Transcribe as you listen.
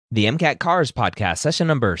The MCAT Cars Podcast, session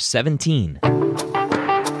number 17.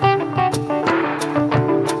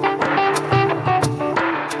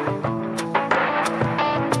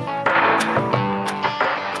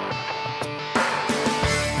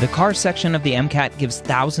 The cars section of the MCAT gives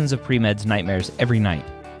thousands of pre-meds nightmares every night.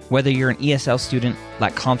 Whether you're an ESL student,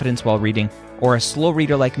 lack confidence while reading, or a slow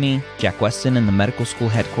reader like me, Jack Weston and the medical school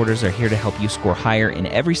headquarters are here to help you score higher in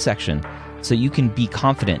every section so you can be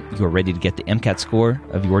confident you're ready to get the MCAT score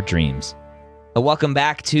of your dreams. Welcome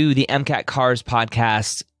back to the MCAT Cars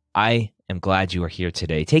Podcast. I am glad you are here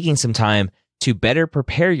today, taking some time to better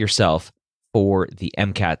prepare yourself for the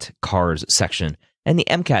MCAT Cars section and the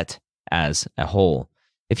MCAT as a whole.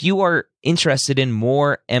 If you are interested in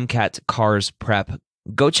more MCAT Cars prep,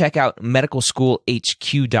 go check out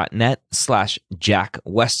medicalschoolhq.net/Jack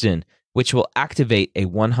Weston, which will activate a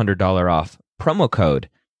 $100 off promo code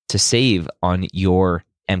to save on your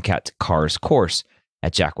MCAT Cars course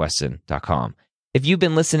at jackweston.com. If you've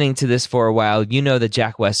been listening to this for a while, you know that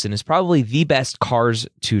Jack Weston is probably the best cars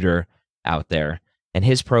tutor out there. And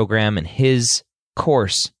his program and his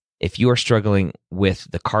course, if you are struggling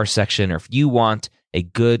with the car section or if you want a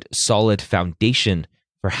good, solid foundation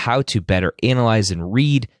for how to better analyze and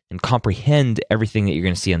read and comprehend everything that you're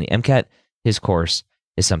going to see on the MCAT, his course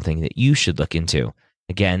is something that you should look into.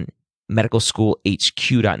 Again,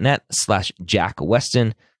 medicalschoolhq.net/Jack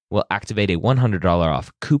Weston will activate a $100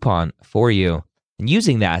 off coupon for you. And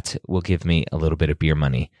using that will give me a little bit of beer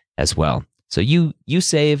money as well. So you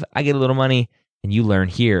save, I get a little money, and you learn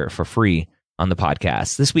here for free on the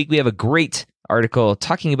podcast. This week we have a great article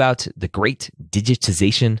talking about the Great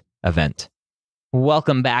Digitization Event.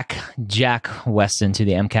 Welcome back, Jack Weston, to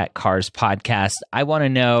the MCAT Cars Podcast. I want to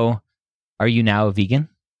know, are you now a vegan?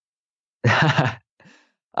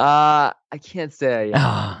 I can't say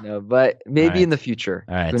I am, no, but maybe in the future.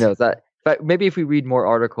 All right. Who knows? Maybe if we read more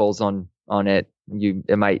articles on it,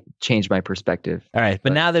 it might change my perspective. All right,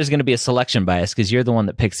 but now there's going to be a selection bias because you're the one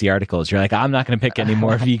that picks the articles. You're like, I'm not going to pick any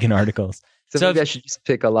more vegan articles. So maybe I should just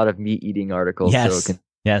pick a lot of meat-eating articles so it can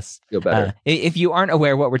feel better. If you aren't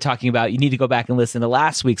aware what we're talking about, you need to go back and listen to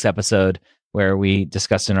last week's episode where we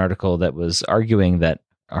discussed an article that was arguing that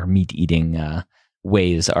our meat-eating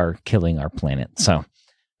ways are killing our planet. So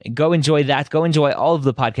go enjoy that. Go enjoy all of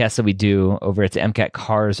the podcasts that we do over at the MCAT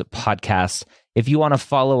Cars Podcast. If you want to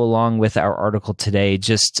follow along with our article today,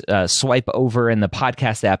 just swipe over in the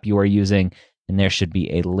podcast app you are using, and there should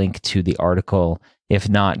be a link to the article. If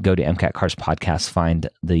not, go to MCAT Cars Podcast, find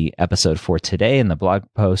the episode for today, and the blog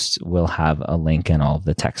post will have a link and all of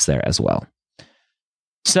the text there as well.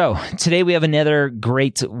 So today we have another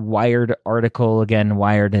great Wired article. Again,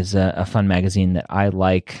 Wired is a fun magazine that I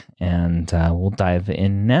like, and we'll dive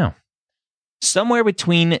in now. Somewhere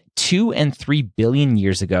between 2 and 3 billion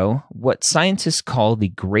years ago, what scientists call the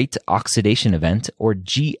Great Oxidation Event, or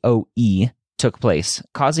GOE, took place,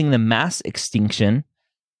 causing the mass extinction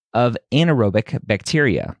of anaerobic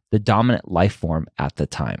bacteria, the dominant life form at the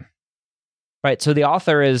time. Right, so the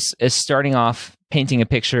author is starting off painting a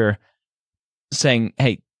picture saying,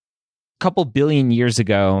 hey, a couple billion years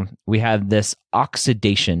ago, we had this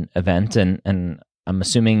oxidation event, and I'm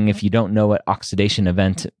assuming if you don't know what oxidation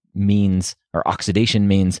event means, or oxidation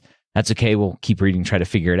means, that's okay, we'll keep reading, try to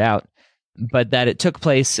figure it out, but that it took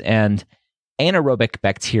place and anaerobic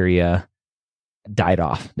bacteria died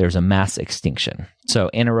off. There's a mass extinction. So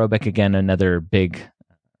anaerobic, again, another big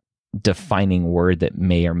defining word that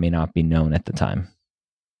may or may not be known at the time.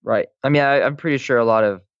 Right. I mean, I'm pretty sure a lot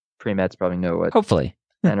of pre-meds probably know what hopefully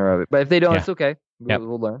anaerobic, but if they don't, it's okay.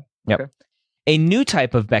 We'll learn. Yep. Okay. A new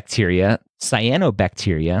type of bacteria,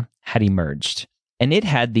 cyanobacteria, had emerged, and it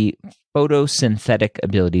had the photosynthetic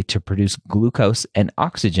ability to produce glucose and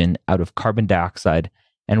oxygen out of carbon dioxide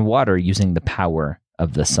and water using the power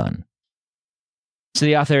of the sun. So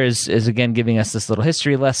the author is again giving us this little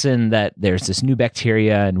history lesson that there's this new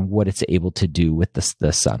bacteria and what it's able to do with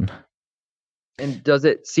the sun. And does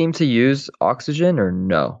it seem to use oxygen or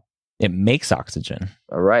no? It makes oxygen.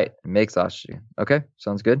 All right. It makes oxygen. Okay.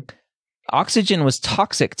 Sounds good. Oxygen was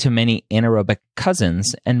toxic to many anaerobic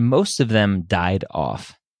cousins, and most of them died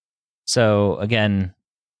off. So again,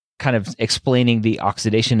 kind of explaining the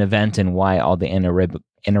oxidation event and why all the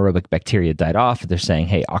anaerobic bacteria died off. They're saying,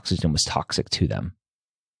 hey, oxygen was toxic to them.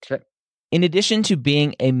 Okay. In addition to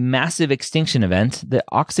being a massive extinction event, the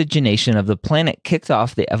oxygenation of the planet kicked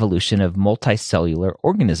off the evolution of multicellular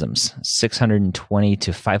organisms 620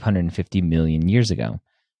 to 550 million years ago.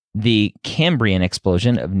 The Cambrian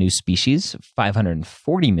explosion of new species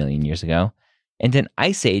 540 million years ago, and an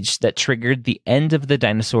ice age that triggered the end of the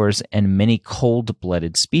dinosaurs and many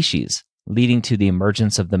cold-blooded species, leading to the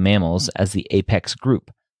emergence of the mammals as the apex group,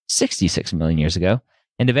 66 million years ago,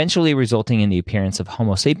 and eventually resulting in the appearance of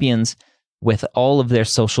Homo sapiens with all of their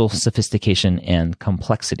social sophistication and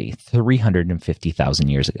complexity 350,000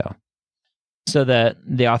 years ago. So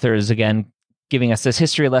the author is again giving us this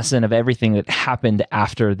history lesson of everything that happened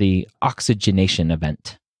after the oxygenation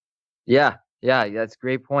event. Yeah, that's a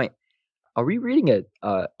great point. Are we reading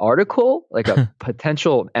a article, like a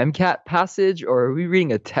potential MCAT passage, or are we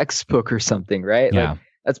reading a textbook or something, right? Yeah. Like,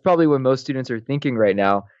 that's probably what most students are thinking right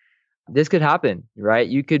now. This could happen, right?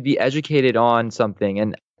 You could be educated on something,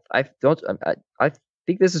 and I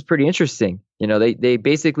think this is pretty interesting. They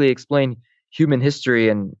basically explain human history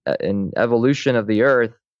and evolution of the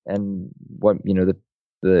Earth and what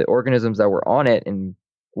the organisms that were on it in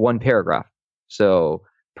one paragraph. So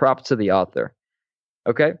props to the author.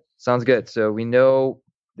 Okay, sounds good. So we know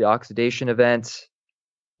the oxidation event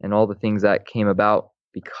and all the things that came about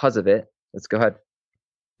because of it. Let's go ahead.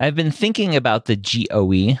 I've been thinking about the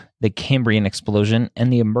GOE, the Cambrian explosion,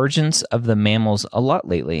 and the emergence of the mammals a lot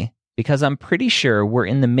lately, because I'm pretty sure we're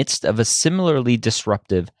in the midst of a similarly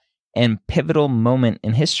disruptive and pivotal moment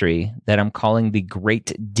in history that I'm calling the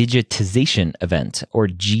Great Digitization Event, or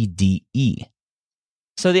GDE.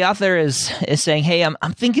 So the author is saying, hey,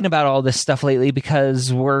 I'm thinking about all this stuff lately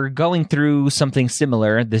because we're going through something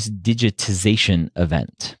similar, this digitization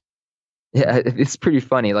event. Yeah, it's pretty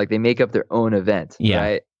funny. Like, they make up their own event,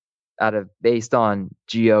 right? Based on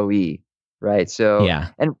GOE, right? So, yeah.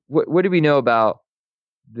 And what do we know about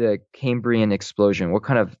the Cambrian explosion?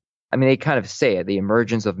 They kind of say it, the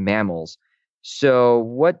emergence of mammals. So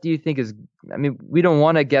what do you think we don't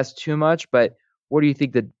want to guess too much, but what do you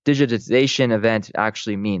think the digitization event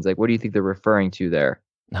actually means? Like, what do you think they're referring to there?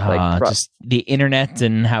 Just the internet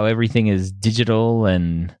and how everything is digital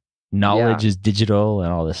and knowledge is digital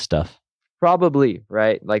and all this stuff. Probably,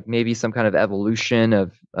 right? Like maybe some kind of evolution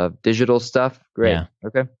of digital stuff. Great. Yeah.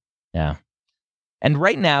 Okay. Yeah. And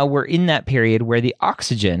right now we're in that period where the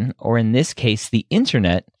oxygen, or in this case, the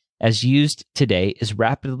internet, as used today, is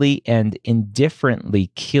rapidly and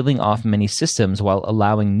indifferently killing off many systems while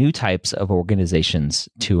allowing new types of organizations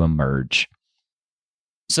to emerge.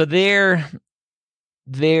 So they're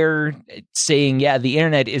saying, yeah, the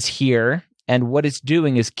internet is here, and what it's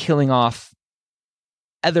doing is killing off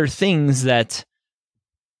other things that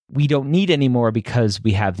we don't need anymore because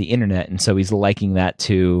we have the internet. And so he's liking that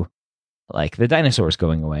to like the dinosaurs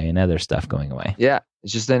going away and other stuff going away. Yeah.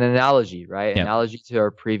 It's just an analogy, right? Yep. Analogy to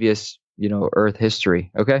our previous, Earth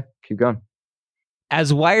history. Okay. Keep going.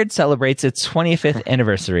 As Wired celebrates its 25th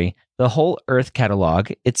anniversary, the whole Earth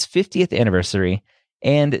catalog, its 50th anniversary,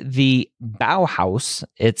 and the Bauhaus,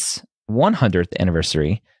 its 100th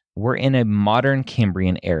anniversary, we're in a modern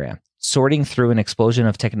Cambrian era, sorting through an explosion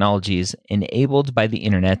of technologies enabled by the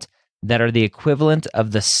internet that are the equivalent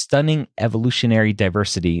of the stunning evolutionary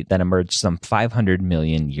diversity that emerged some 500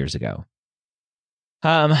 million years ago.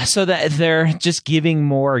 So that they're just giving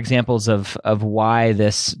more examples of why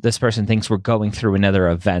this person thinks we're going through another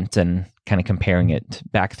event and kind of comparing it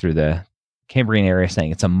back through the Cambrian area,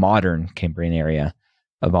 saying it's a modern Cambrian area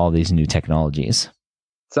of all these new technologies.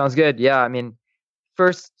 Sounds good. Yeah,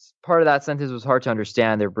 first part of that sentence was hard to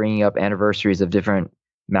understand. They're bringing up anniversaries of different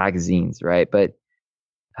magazines, right? But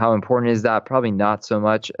how important is that? Probably not so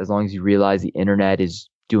much, as long as you realize the internet is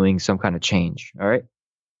doing some kind of change, all right?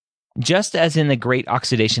 Just as in the Great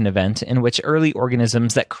Oxidation Event, in which early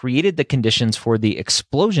organisms that created the conditions for the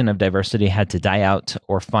explosion of diversity had to die out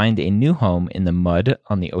or find a new home in the mud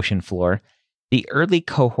on the ocean floor, the early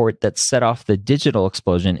cohort that set off the digital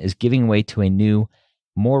explosion is giving way to a new,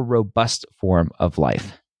 more robust form of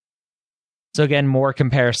life. So again, more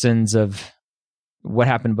comparisons of what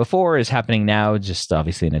happened before is happening now, just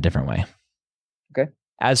obviously in a different way. Okay.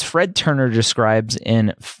 As Fred Turner describes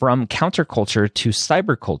in From Counterculture to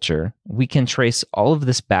Cyberculture, we can trace all of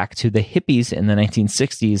this back to the hippies in the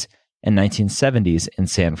 1960s and 1970s in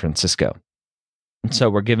San Francisco. And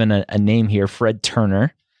so we're given a name here, Fred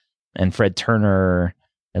Turner. And Fred Turner,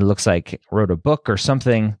 it looks like, wrote a book or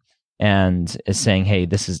something and is saying, hey,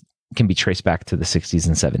 can be traced back to the 60s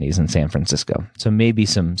and 70s in San Francisco. So maybe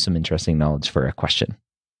some interesting knowledge for a question.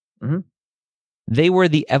 Mm-hmm. They were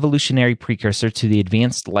the evolutionary precursor to the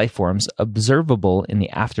advanced life forms observable in the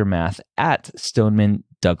aftermath at Stoneman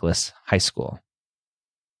Douglas High School.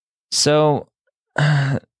 So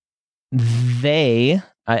I'm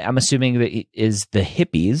assuming that it is the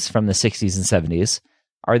hippies from the 60s and 70s,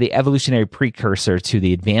 are the evolutionary precursor to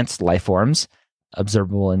the advanced life forms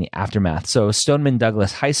observable in the aftermath. So Stoneman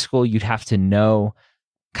Douglas High School, you'd have to know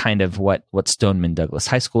kind of what Stoneman Douglas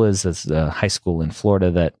High School is. It's the high school in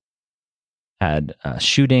Florida that had a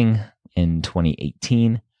shooting in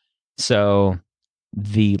 2018. So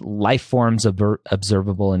the life forms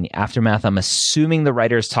observable in the aftermath. I'm assuming the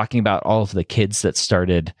writer is talking about all of the kids that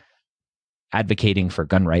started advocating for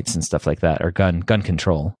gun rights and stuff like that, or gun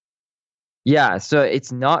control. Yeah, so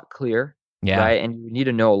it's not clear, Yeah. right? And you need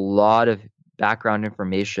to know a lot of background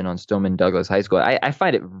information on Stoneman Douglas High School. I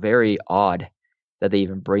find it very odd that they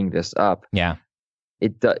even bring this up. Yeah.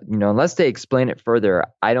 Unless they explain it further,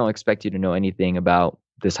 I don't expect you to know anything about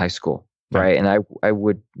this high school, right? And I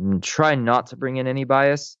would try not to bring in any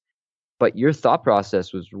bias, but your thought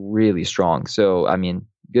process was really strong. So, I mean,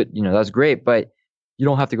 good, that's great, but you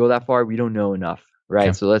don't have to go that far. We don't know enough, right?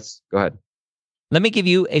 Okay. So let's go ahead. Let me give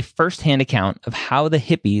you a firsthand account of how the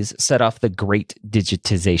hippies set off the Great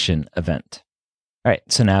Digitization event. All right,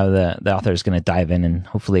 so now the author is going to dive in and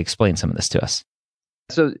hopefully explain some of this to us.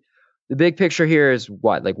 So the big picture here is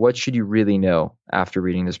what? Like, what should you really know after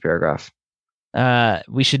reading this paragraph?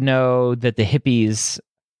 We should know that the hippies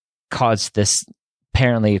caused this,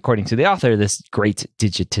 apparently, according to the author, this Great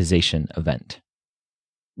Digitization event.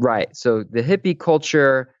 Right. So the hippie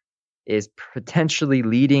culture is potentially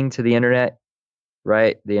leading to the internet,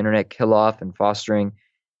 right? The internet kill-off and fostering.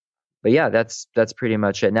 But yeah, that's pretty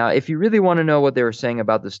much it. Now, if you really want to know what they were saying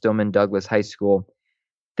about the Stoneman Douglas High School, I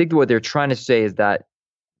think what they're trying to say is that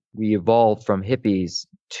we evolved from hippies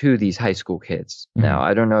to these high school kids. Mm-hmm. Now,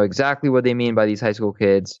 I don't know exactly what they mean by these high school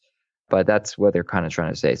kids, but that's what they're kind of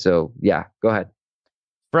trying to say. So yeah, go ahead.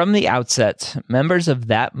 From the outset, members of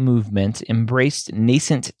that movement embraced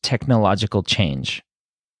nascent technological change.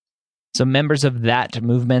 So members of that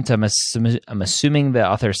movement, I'm assuming the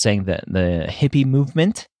author is saying that the hippie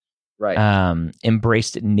movement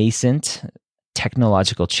embraced nascent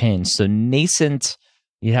technological change. So nascent,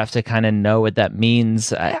 you have to kind of know what that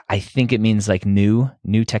means. I think it means like new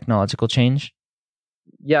technological change.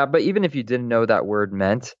 Yeah, but even if you didn't know that word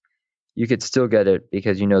meant, you could still get it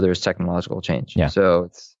because there's technological change. Yeah. So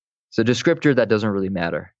it's a descriptor that doesn't really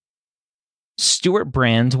matter. Stuart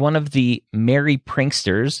Brand, one of the merry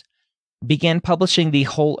pranksters, began publishing the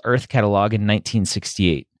Whole Earth catalog in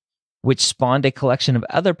 1968, which spawned a collection of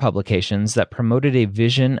other publications that promoted a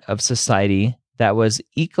vision of society that was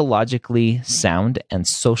ecologically sound and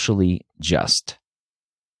socially just.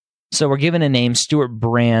 So we're given a name, Stuart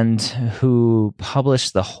Brand, who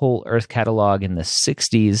published the Whole Earth catalog in the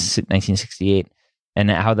 60s, 1968, and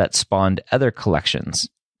how that spawned other collections.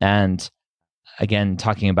 And again,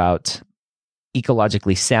 talking about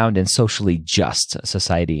ecologically sound and socially just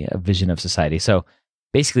society, a vision of society. So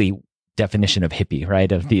basically, definition of hippie, right?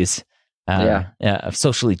 Of these, of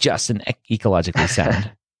socially just and ecologically sound.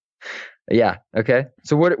 Yeah. Okay.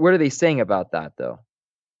 So what are they saying about that though?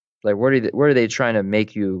 Like, what are they trying to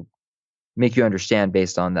make you understand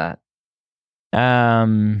based on that? I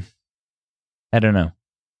don't know.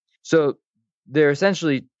 So they're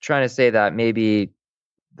essentially trying to say that maybe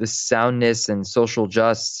the soundness and social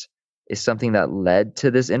just is something that led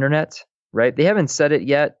to this internet, right? They haven't said it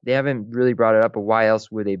yet. They haven't really brought it up, but why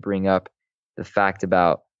else would they bring up the fact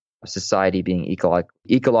about society being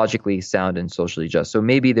ecologically sound and socially just? So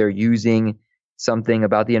maybe they're using something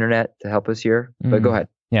about the internet to help us here, but go ahead.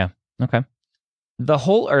 Yeah. Okay. The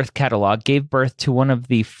Whole Earth catalog gave birth to one of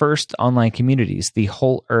the first online communities, the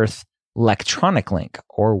Whole Earth Electronic Link,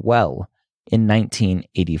 or WELL, in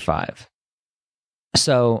 1985.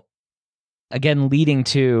 So, again, leading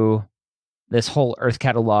to this Whole Earth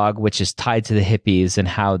catalog, which is tied to the hippies and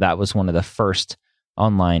how that was one of the first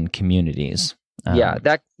online communities. Yeah,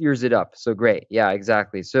 that clears it up. So great. Yeah,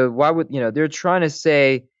 exactly. So why would, they're trying to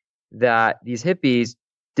say that these hippies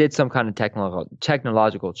did some kind of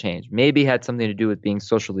technological change. Maybe had something to do with being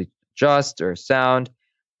socially just or sound,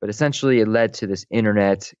 but essentially it led to this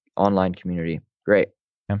internet online community. Great.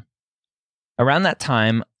 Yeah. Around that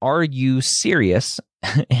time, Are You Serious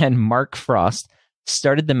and Mark Frost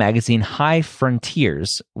started the magazine High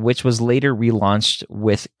Frontiers, which was later relaunched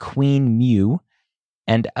with Queen Mew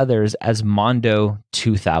and others as Mondo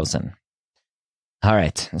 2000. All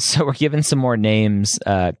right, so we're given some more names.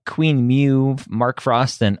 Queen Mew, Mark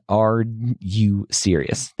Frost, and Are You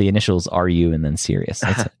Serious? The initials RU and then Serious.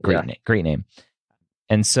 That's a great name.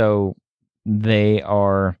 And so they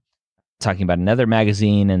are talking about another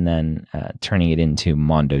magazine and then turning it into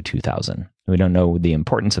Mondo 2000. We don't know the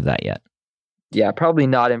importance of that yet. Yeah, probably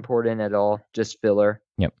not important at all. Just filler.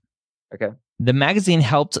 Yep. Okay. The magazine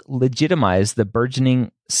helped legitimize the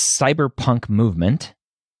burgeoning cyberpunk movement,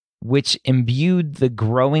 which imbued the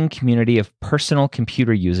growing community of personal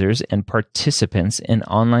computer users and participants in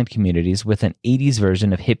online communities with an 80s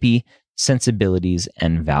version of hippie sensibilities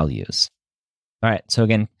and values. All right, so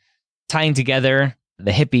again, tying together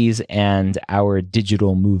the hippies and our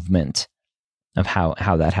digital movement of how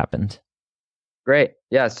that happened. Great.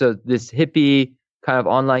 Yeah. So this hippie kind of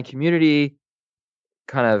online community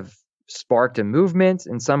kind of sparked a movement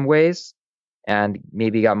in some ways and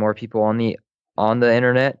maybe got more people on the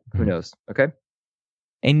internet. Who knows? Okay.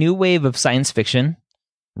 A new wave of science fiction,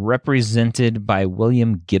 represented by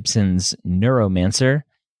William Gibson's Neuromancer,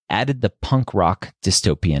 added the punk rock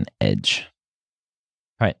dystopian edge.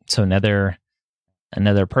 All right, so another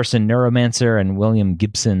person, Neuromancer, and William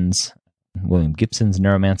Gibson's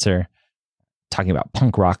Neuromancer, talking about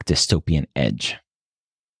punk rock dystopian edge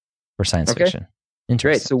for science fiction.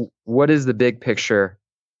 Great. So what is the big picture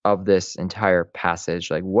of this entire passage?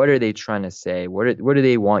 Like, what are they trying to say? What do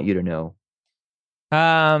they want you to know?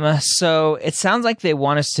 So it sounds like they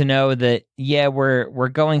want us to know that, yeah, we're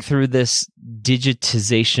going through this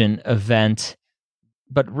digitization event,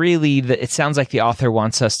 but really it sounds like the author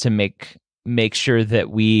wants us to make sure that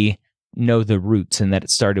we know the roots and that it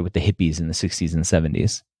started with the hippies in the 60s and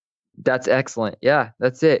 70s. That's excellent. Yeah,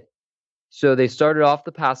 that's it. So they started off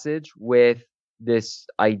the passage with this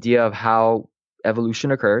idea of how evolution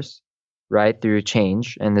occurs, right, through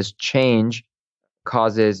change, and this change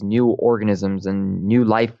causes new organisms and new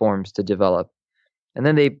life forms to develop. And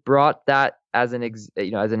then they brought that as an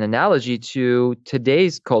analogy to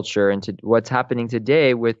today's culture and to what's happening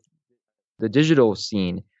today with the digital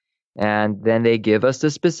scene. And then they give us the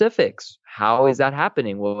specifics. How is that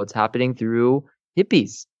happening? Well, it's happening through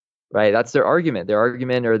hippies, right? That's their argument. Their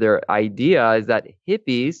argument or their idea is that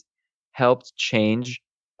hippies helped change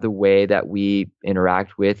the way that we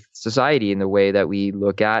interact with society and the way that we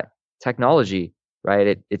look at technology,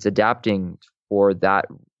 right? It's adapting for that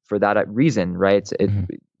reason, right?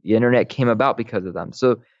 The internet came about because of them.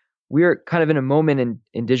 So we're kind of in a moment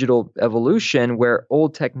in digital evolution where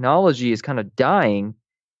old technology is kind of dying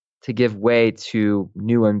to give way to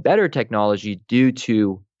new and better technology due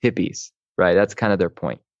to hippies, right? That's kind of their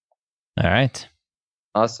point. All right.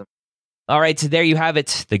 Awesome. All right, so there you have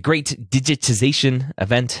it, the great digitization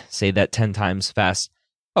event. Say that 10 times fast.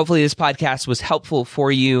 Hopefully this podcast was helpful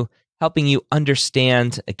for you, helping you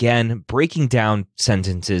understand, again, breaking down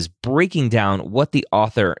sentences, breaking down what the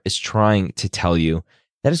author is trying to tell you.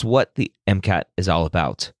 That is what the MCAT is all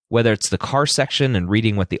about. Whether it's the car section and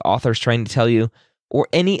reading what the author is trying to tell you, or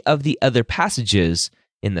any of the other passages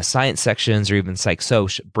in the science sections or even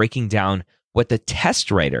psych-soc, breaking down what the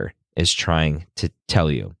test writer is trying to tell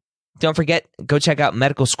you. Don't forget, go check out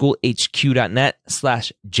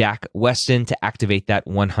medicalschoolhq.net/Jack Weston to activate that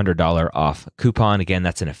 $100 off coupon. Again,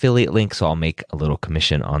 that's an affiliate link, so I'll make a little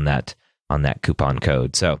commission on that coupon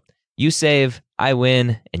code. So you save, I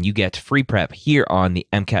win, and you get free prep here on the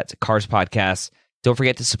MCAT Cars Podcast. Don't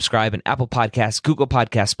forget to subscribe in Apple Podcasts, Google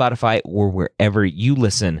Podcasts, Spotify, or wherever you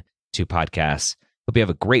listen to podcasts. Hope you have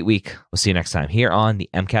a great week. We'll see you next time here on the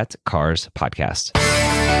MCAT Cars Podcast.